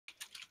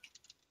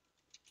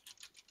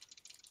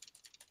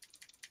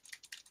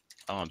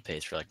I'm on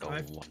pace for like a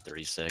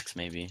 136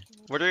 maybe.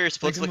 What are your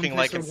splits looking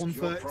like? In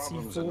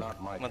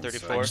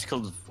 134. I just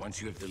killed.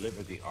 Once you have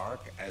delivered the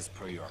Ark as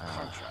per your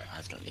contract,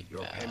 That's gonna be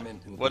your bad.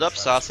 payment will What be up,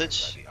 transferred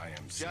sausage? by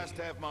the IMC. Just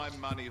have my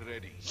money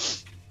ready.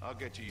 I'll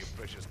get you your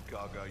precious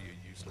cargo, you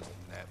useless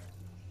naff.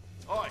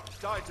 Alright,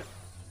 Titan.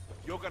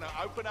 You're gonna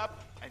open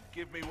up and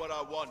give me what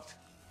I want.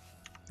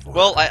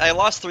 Well, I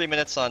lost 3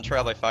 minutes on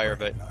Trial by Fire,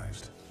 but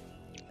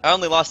I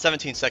only lost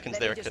 17 seconds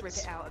there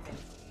because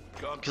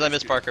I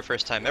missed Barker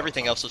first time.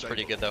 Everything else was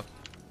pretty good though.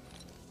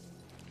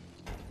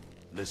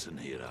 Listen,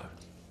 hero.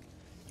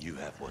 You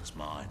have what's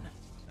mine,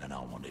 and I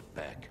want it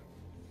back.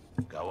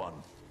 Go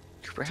on.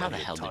 Cooper, how the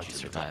Tell hell your did you Titan to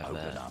survive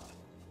open that? up.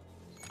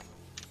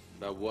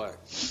 About what?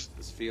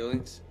 His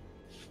feelings?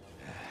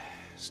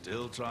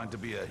 Still trying to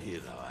be a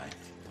hero, eh?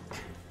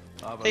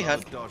 Hey,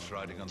 Hunt. Do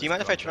you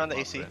mind if I turn on the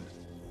AC?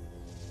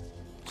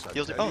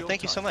 Oh,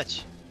 thank you so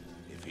much.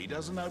 If he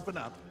doesn't open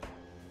up,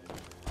 I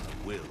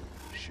will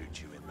shoot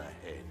you in the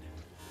head.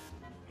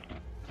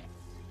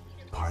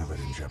 Pilot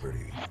in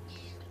jeopardy.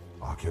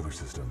 Ocular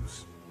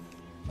systems.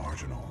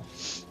 Marginal.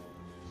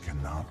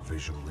 Cannot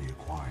visually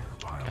acquire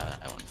pilot. God,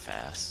 I went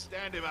fast.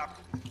 Stand him up.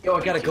 Yo,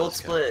 I got a gold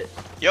split.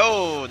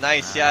 Yo,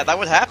 nice. Yeah, that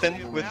would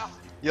happen. With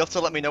you'll have to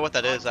let me know what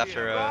that is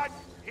after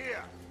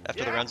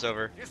after the run's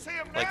over,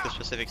 like the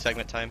specific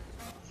segment time.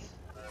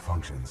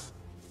 Functions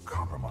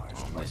compromised.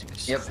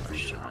 Yep.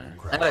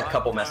 I had a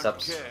couple mess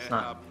ups. It's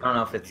not. I don't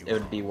know if it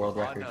would be world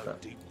record,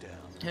 but it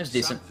was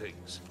decent.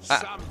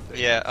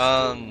 Yeah.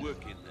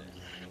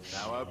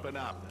 Now open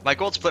up. My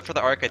gold split for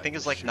the arc I think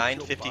is like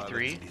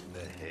 953.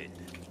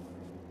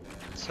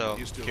 So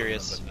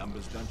curious,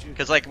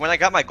 because like when I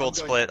got my gold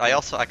split, I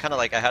kind of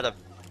like I had a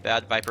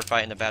bad Viper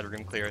fight and a bad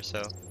room clear, so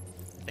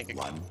I think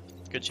a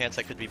good chance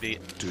I could be beat.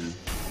 2,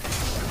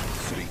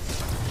 3.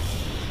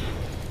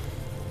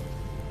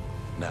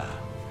 Nah,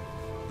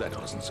 that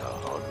wasn't so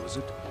hard, was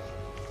it?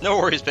 No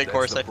worries, big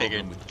horse. That's I the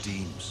figured. problem with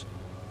teams.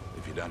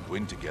 If you don't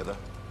win together,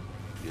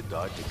 you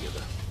die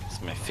together.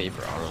 It's my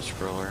favorite auto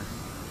scroller.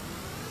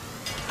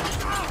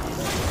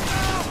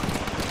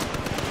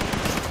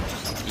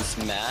 You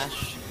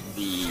smash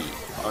the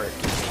arc.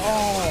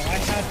 Oh, I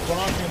had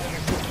Barker and I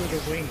moved through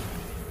the wing.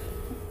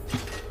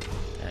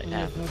 That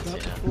happens,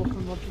 yeah.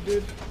 From what you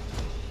did.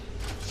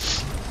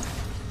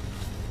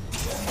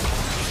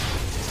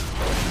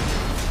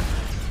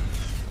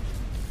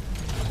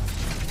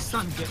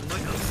 Sun's getting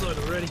light outside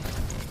already.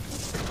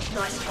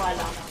 Nice try,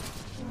 love.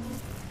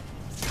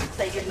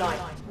 Say goodnight.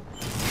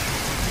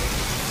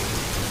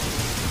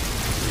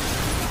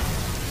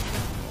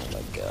 Oh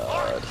my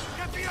god.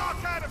 Get the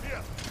Ark out of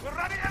here. We're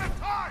running out of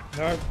time.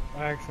 Nope,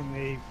 I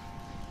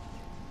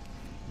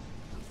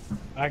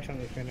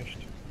accidentally finished.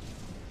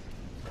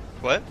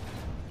 What?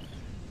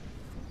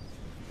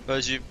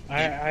 Was you?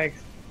 I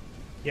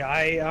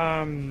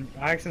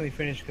accidentally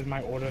finished because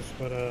my auto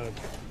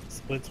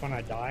splits when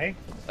I die.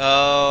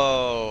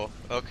 Oh,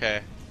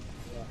 okay.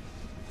 Yeah.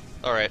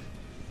 All right.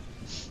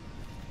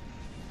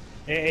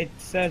 It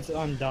says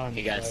undone,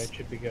 Hey guys, so it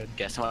should be good.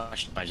 Guess how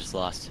much I just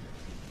lost?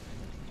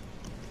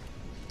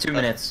 2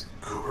 minutes.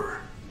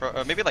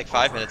 Maybe like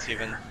 5 minutes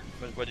even.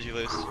 What did you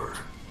lose?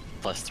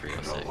 Plus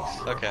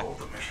 306. Okay,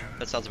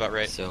 that sounds about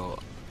right. So,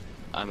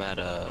 I'm at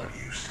a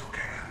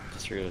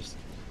plus 306.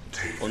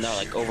 Well, now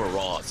like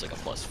overall, it's like a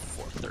plus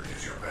 430.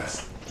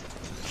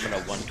 I'm at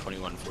a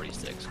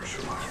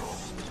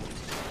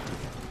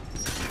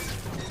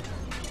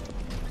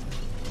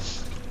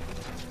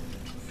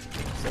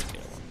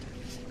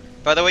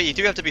 121.46. By the way, you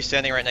do have to be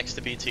standing right next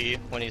to BT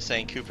when he's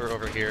saying Cooper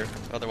over here,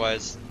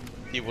 otherwise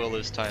he will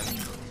lose time.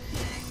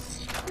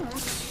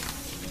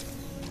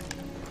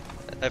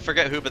 I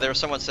forget who, but there was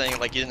someone saying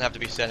like you didn't have to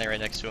be standing right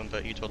next to him,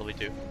 but you totally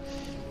do.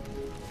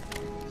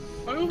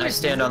 I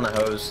stand on the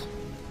hose.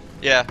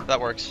 Yeah, that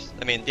works.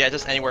 I mean, yeah,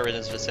 just anywhere in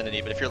his vicinity,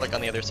 but if you're like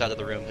on the other side of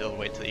the room, he'll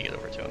wait till you get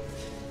over to him.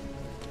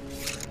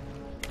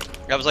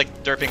 I was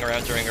like derping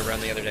around during a run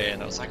the other day,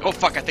 and I was like, oh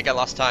fuck, I think I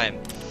lost time.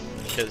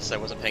 Because I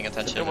wasn't paying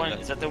attention.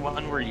 Is that the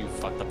one where you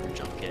fucked up your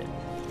jump kit?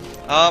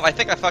 I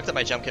think I fucked up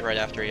my jump kit right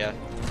after, yeah.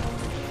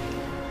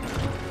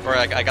 Or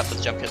I got the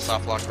jump kit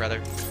soft lock, rather.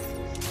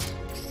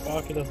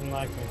 Barker doesn't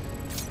like me.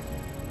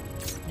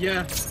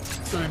 Yeah,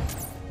 same.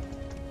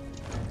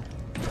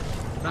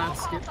 Bad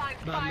skip,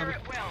 bad luck.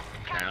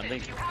 I don't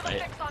think.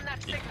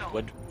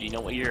 What do you know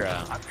what your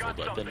full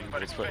weapon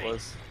gold split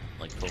was?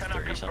 Like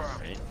 1230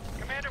 something,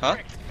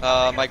 right?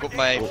 Huh?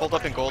 My fold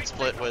up and gold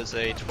split was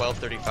a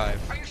 1235.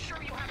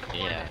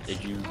 Yeah.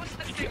 Did you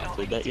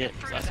upload that yet?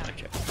 'Cause last time I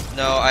checked.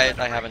 No, I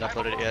haven't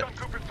uploaded it yet.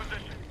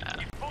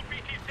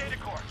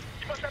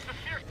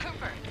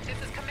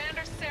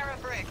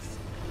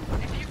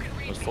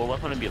 Was full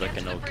weapon to be like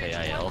an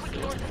OKIL?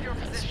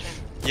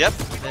 Yep. Yep.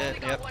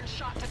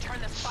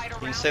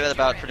 You can say that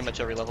about pretty much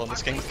every level in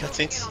this game with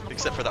cutscenes,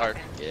 except for the arc.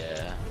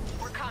 Yeah.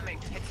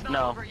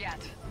 No.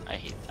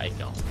 I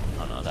don't.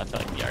 Oh no, that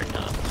felt like the arc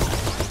now.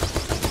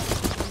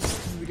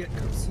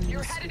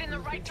 You're headed in the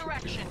right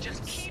direction.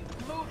 Just keep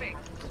moving.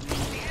 The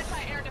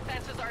anti-air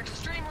defenses are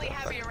extremely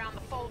heavy around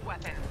the fold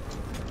weapon.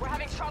 We're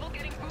having trouble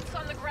getting boots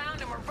on the ground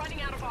and we're running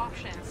out of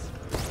options.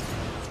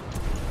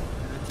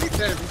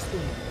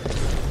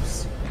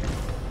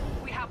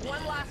 We have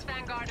one last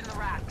Vanguard in the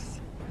racks.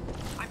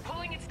 I'm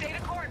pulling its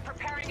data core and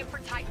preparing it for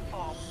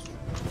Titanfall.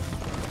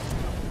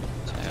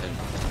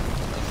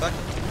 Fuck.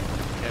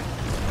 Okay.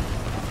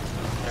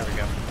 There we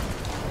go.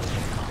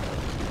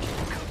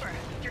 Cooper,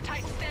 your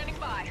Titan standing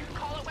by.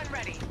 Call it when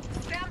ready.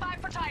 Stand by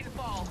for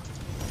Titanfall.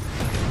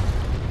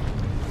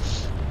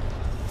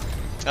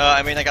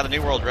 I mean, I got a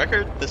new world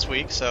record this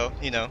week, so,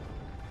 you know,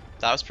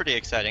 that was pretty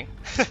exciting.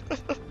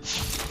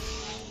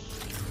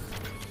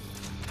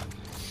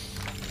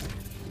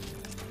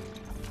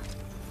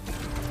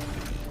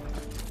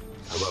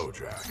 Hello,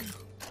 Jack.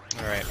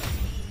 Alright.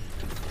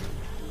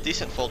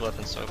 Decent fold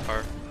weapon so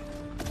far.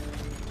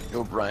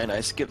 Yo, Brian,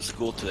 I skipped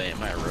school today.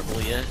 Am I a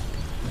rebel yet?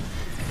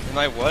 Am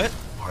I what?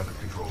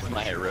 Am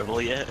I a rebel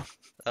yet?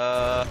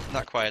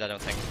 Not quite, I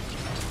don't think.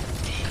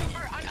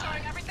 Cooper, I'm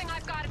throwing everything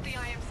I've got at the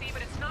IMC,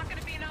 but it's not going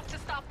to be enough to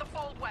stop the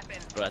fold weapon.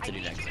 What do I have to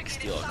do next? Like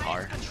steal a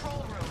car?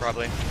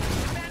 Probably.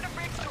 Commander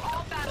Briggs to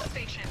all battle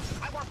stations.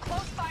 I want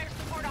close fire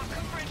support on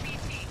Cooper and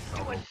BT.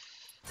 Do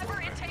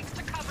whatever it takes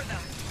to cover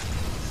them.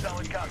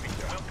 Solid copy.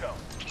 We'll go.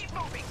 Keep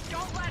moving.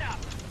 Don't let up.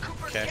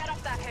 Cooper, Okay. get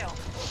up that hill.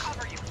 We'll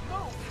cover you.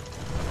 Move.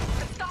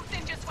 The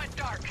Stockton just went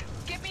dark.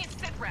 Give me a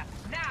sit rep.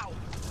 Now.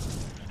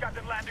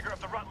 Captain Landiger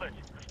of the Rutledge.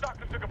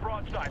 Stockton took a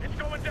broadside. It's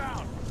going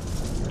down.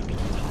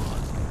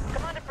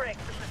 Commander Briggs,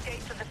 this is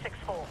Gates of the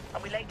 6-4.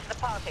 Are we late to the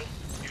party?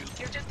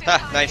 You're just in Ha,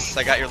 time. nice.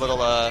 I got your little,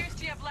 What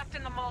do you have left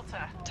in the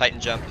Malta?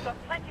 Titan jump. We've got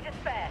plenty to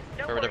spare.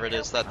 No Or whatever it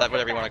worries, is. no That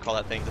whatever you want to call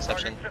that thing.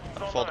 Deception.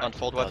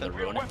 Unfold The weapon.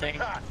 ruining thing?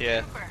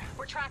 Yeah. Cooper,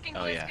 we're tracking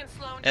Oh, yeah. Blisk and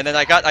Sloan. And then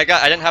I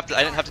didn't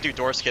have to do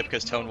door skip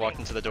because Tone walked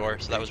into the door,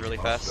 so that was really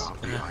fast.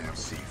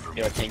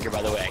 Yo, Tinker,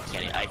 by the way, I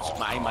can't.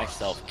 I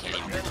myself can't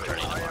even turn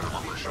it on.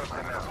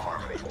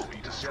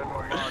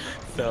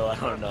 So I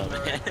don't know,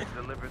 man.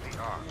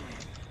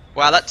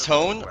 Wow, that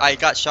Tone! I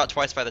got shot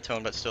twice by the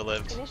Tone, but still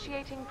lived.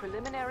 Initiating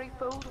preliminary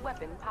fold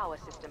weapon power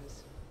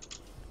systems.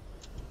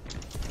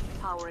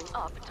 Powering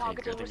up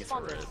targeting Tinker, thank you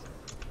for responders.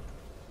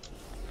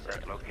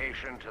 Set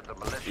location to the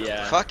militia.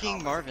 Yeah.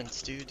 Fucking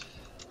Marvins, dude.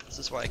 This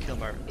is why I kill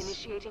Marvins.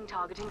 Initiating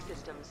targeting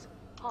systems.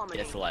 Harmony.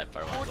 Yeah, it's a live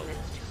fire one.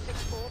 Coordinates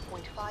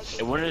 264.58.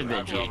 It wouldn't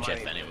have been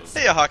GHF and it was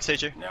Hey,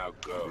 Hawksager. Now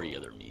go. 3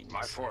 other meetings.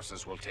 My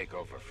forces will take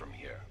over from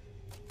here.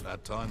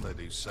 That time they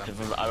do something.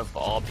 Because out of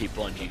all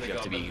people on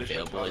GHF to be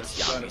available, it's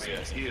Yami's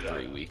best in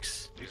 3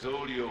 weeks. It's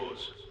all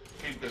yours.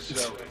 Keep the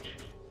salvage.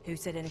 Who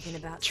said anything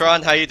about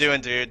Tron, how you doing,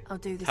 dude? I'll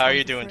do this How are one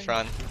you for doing, free.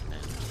 Tron?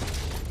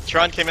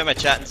 Tron came in my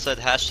chat and said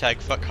hashtag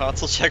fuck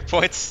console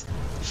checkpoints.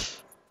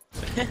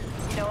 You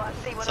know what?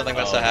 See what Something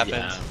I'm must have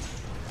happened. Yeah,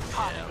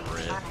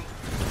 rip.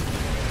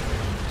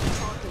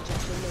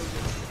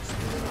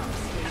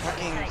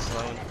 Fucking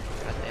Sloan.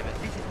 God damn it.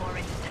 This is more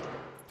interesting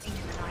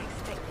than I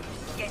expected.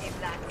 Get him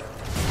that.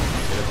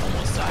 Could have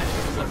almost died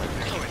with the weapon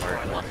hanging apart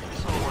and nothing.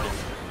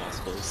 I'm not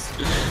supposed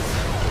to.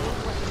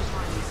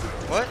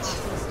 What?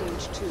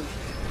 Stage 2.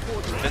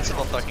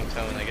 Invincible fucking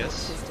Tone, I guess.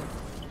 System.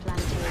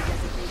 Planetary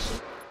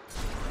designation.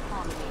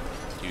 Harmony.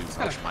 Dude,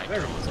 push my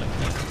drones like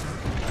that.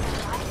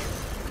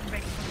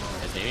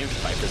 Is maybe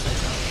 5%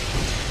 now?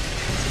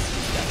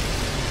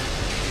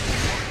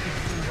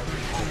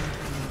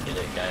 Get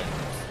it, guy.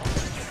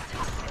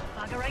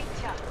 Bugger ain't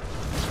ya.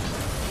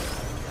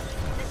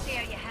 Let's see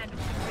how you handle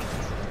the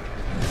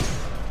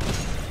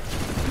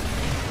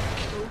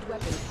Fold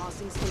weapon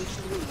passing stage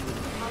 3.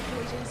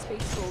 Calculating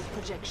space fold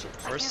projection.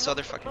 Where's this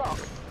other fucking block.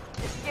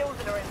 The skills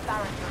that are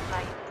embarrassment,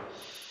 mate.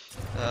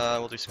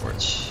 We'll do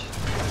Scorch.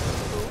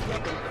 Fold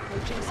weapon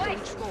approaching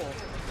stage 4.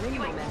 Ring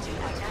momentum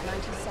at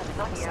 97%.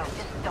 Bloody hell,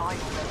 just die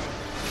already.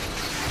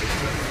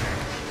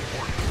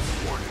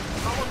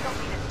 I will not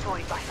be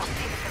destroyed by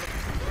something.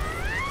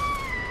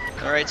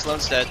 Alright,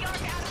 Sloan's dead.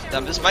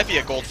 This might be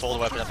a gold fold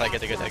weapon if I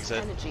get a good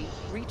exit. Energy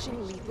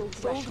reaching lethal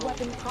threshold.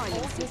 Weapon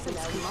priming systems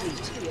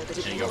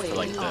complete. Can you go for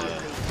like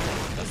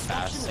the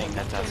fast thing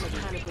that has to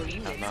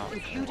come out?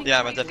 Yeah,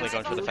 I'm definitely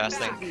going for the fast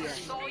thing.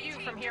 It's all you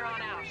from here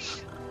on out.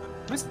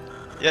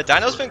 Yeah,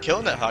 Dino's been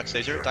killing it,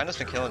 Hawksager. Dino's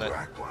been killing it.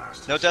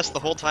 No deaths the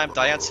whole time.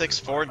 Diane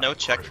 6-4, no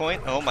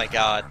checkpoint. Oh my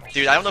god.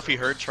 Dude, I don't know if he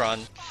heard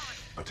Tron,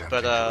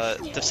 but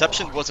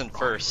Deception wasn't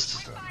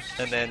first.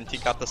 And then he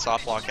got the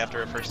soft lock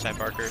after a first time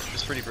marker. It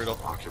was pretty brutal.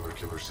 Ocular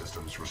killer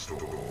systems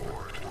restored.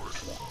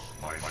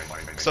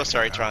 So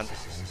sorry, Tron.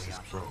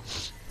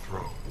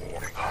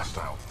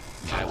 Hostile.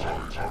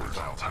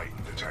 Titan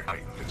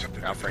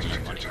detected. Out for any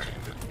money.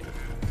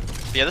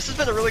 Yeah, this has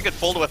been a really good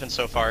fold weapon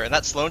so far, and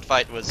that Sloan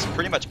fight was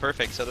pretty much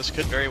perfect, so this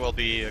could very well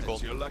be a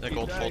gold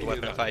fold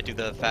weapon if I do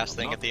the fast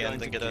thing at the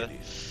end and get a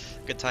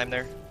good time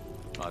there.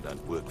 I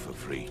don't work for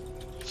free.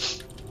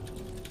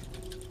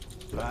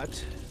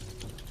 But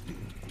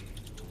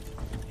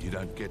you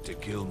don't get to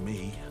kill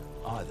me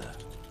either.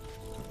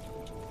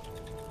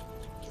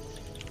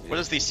 What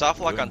is the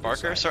soft lock on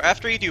Barker? So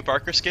after you do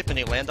Barker skip and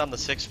you land on the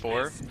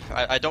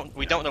 6-4,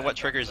 we don't know what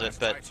triggers it,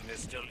 but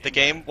the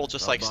game will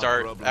just like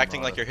start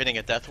acting like you're hitting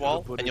a death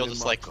wall, and you'll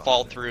just like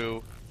fall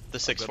through the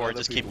 6-4,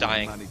 just keep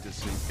dying.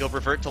 You'll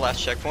revert to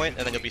last checkpoint,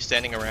 and then you'll be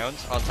standing around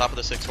on top of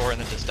the 6-4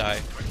 and then just die.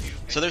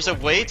 So there's a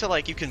way to,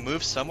 like, you can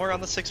move somewhere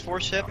on the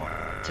 6-4 ship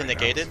to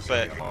negate it,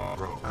 but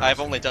I've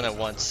only done it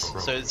once,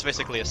 so it's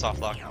basically a soft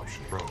lock.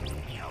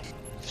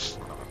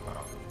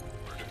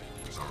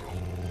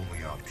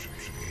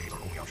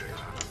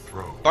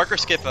 Barker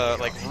skip,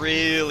 like,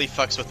 really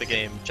fucks with the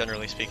game,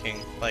 generally speaking.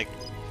 Like,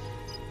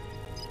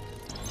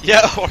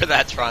 yeah, or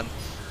that Tron.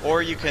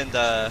 Or you can,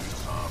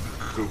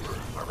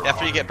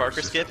 after you get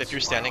Barker skip, if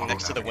you're standing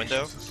next to the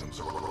window,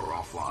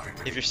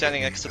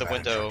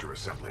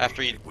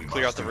 after you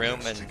clear out the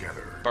room and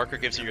Barker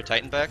gives you your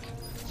Titan back,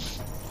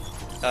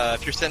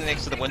 if you're standing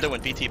next to the window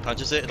when BT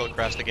punches it, it'll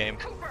crash the game.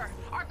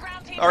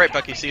 Alright,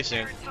 Bucky, see you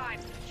soon.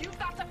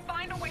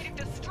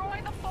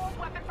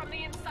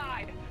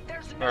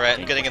 Alright,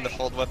 I'm getting in the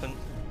fold weapon.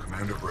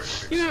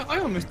 You know, I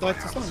almost died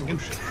to something.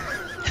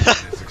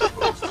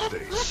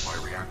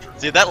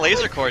 Dude, that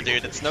laser core,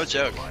 dude, it's no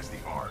joke.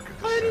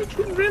 I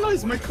didn't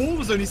realize my core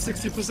was only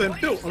 60%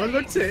 built, and I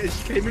looked at it and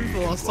she came in for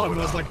the last time and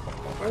I was like,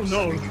 oh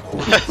no.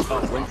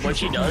 What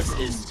she does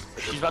is,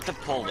 she's about to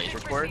pull laser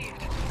cord,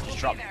 just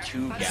drop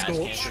 2 gas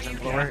canisters in the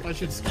floor, and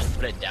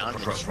put it down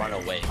and just run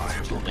away.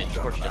 Pull laser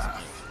cord, she doesn't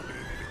move.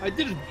 I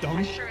did a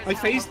dunk. I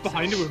faced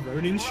behind her with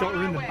Ronin, shot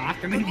her in the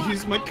back, and then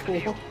used my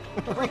core.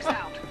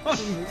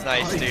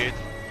 Nice, dude.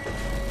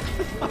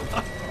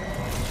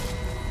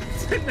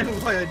 I don't know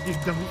why I do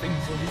dumb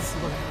things on this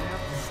one.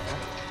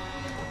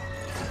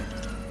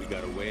 We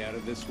got a way out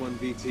of this one,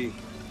 VT?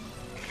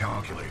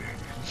 Calculating.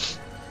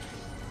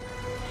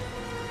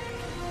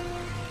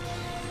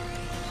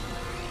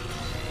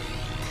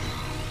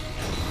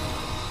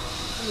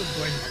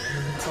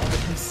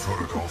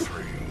 Protocol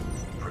 3.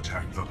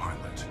 Protect the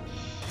pilot.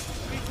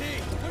 BT,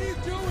 what are you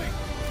doing?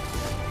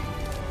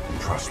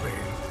 Trust me.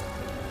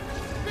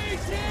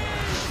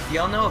 Do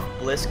y'all know if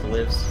Blisk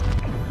lives?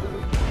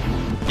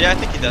 Yeah, I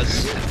think he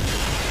does.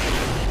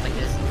 Like,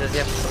 does he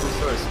have some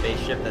sort of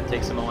spaceship that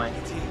takes him away?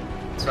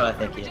 That's what I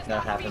think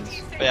that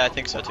happens. Yeah, I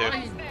think so too.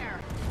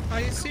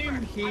 I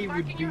assume he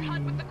would be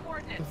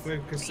the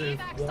focus of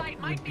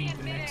what would be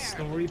the next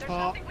story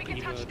part,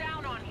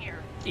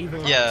 either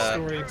Yeah.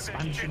 story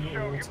expansion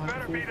or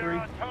Titanfall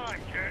 3.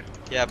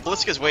 Yeah,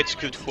 Blisk is way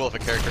too cool of a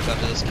character for them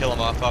to just kill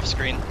him off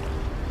screen.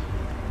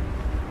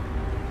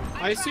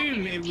 I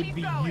assume it would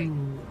be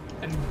you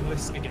and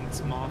Blisk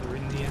against Marder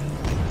in the end.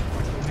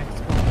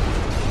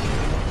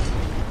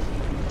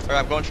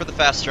 Alright, I'm going for the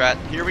fast strat.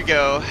 Here we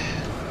go.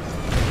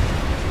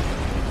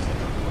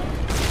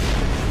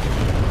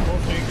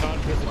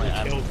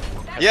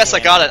 Yes, I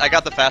got it. I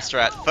got the fast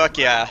strat. Fuck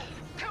yeah.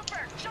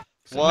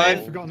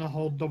 I've forgotten a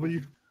hold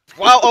W.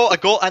 Wow, oh, a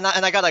gold, and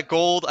I got a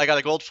gold. I got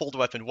a gold fold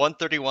weapon.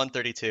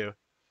 131.32.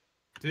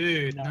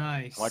 Dude,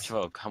 nice.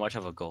 How much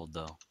of a gold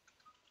though?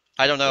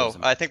 I don't know.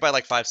 I think by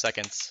like 5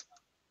 seconds.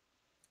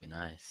 Be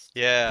nice.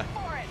 Yeah.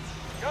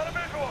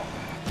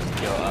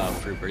 Yo,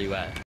 Fruit, where you at?